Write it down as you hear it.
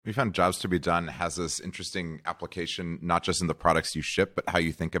We found Jobs to be Done has this interesting application, not just in the products you ship, but how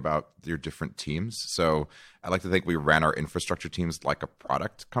you think about your different teams. So I like to think we ran our infrastructure teams like a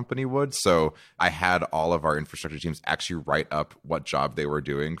product company would. So I had all of our infrastructure teams actually write up what job they were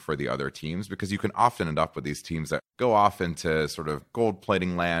doing for the other teams, because you can often end up with these teams that go off into sort of gold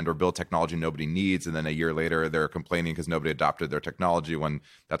plating land or build technology nobody needs. And then a year later, they're complaining because nobody adopted their technology, when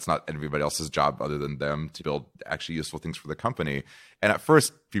that's not everybody else's job other than them to build actually useful things for the company. And at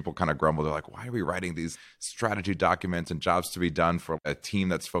first, people kind of grumble. They're like, why are we writing these strategy documents and Jobs to be Done for a team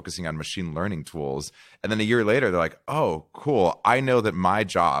that's focusing on machine learning tools? And then a year later, they're like, oh, cool. I know that my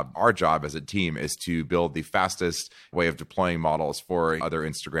job, our job as a team, is to build the fastest way of deploying models for other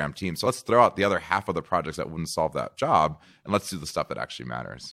Instagram teams. So let's throw out the other half of the projects that wouldn't solve that job, and let's do the stuff that actually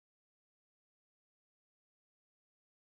matters.